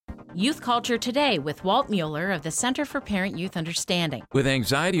Youth Culture Today with Walt Mueller of the Center for Parent-Youth Understanding. With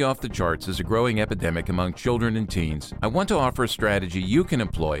anxiety off the charts as a growing epidemic among children and teens, I want to offer a strategy you can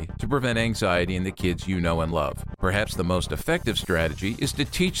employ to prevent anxiety in the kids you know and love. Perhaps the most effective strategy is to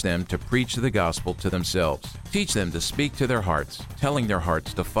teach them to preach the gospel to themselves. Teach them to speak to their hearts, telling their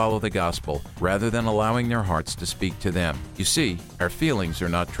hearts to follow the gospel rather than allowing their hearts to speak to them. You see, our feelings are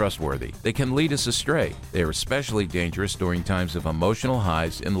not trustworthy. They can lead us astray. They are especially dangerous during times of emotional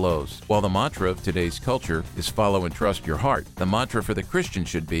highs and lows. While the mantra of today's culture is follow and trust your heart, the mantra for the Christian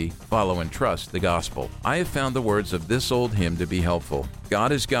should be follow and trust the gospel. I have found the words of this old hymn to be helpful.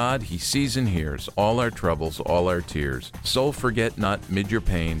 God is God, He sees and hears all our troubles, all our tears. Soul, forget not mid your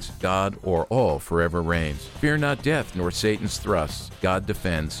pains, God o'er all forever reigns. Fear not death nor Satan's thrusts, God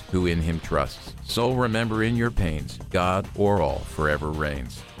defends who in Him trusts. Soul, remember in your pains, God o'er all forever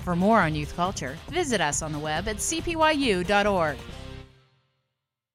reigns. For more on youth culture, visit us on the web at cpyu.org.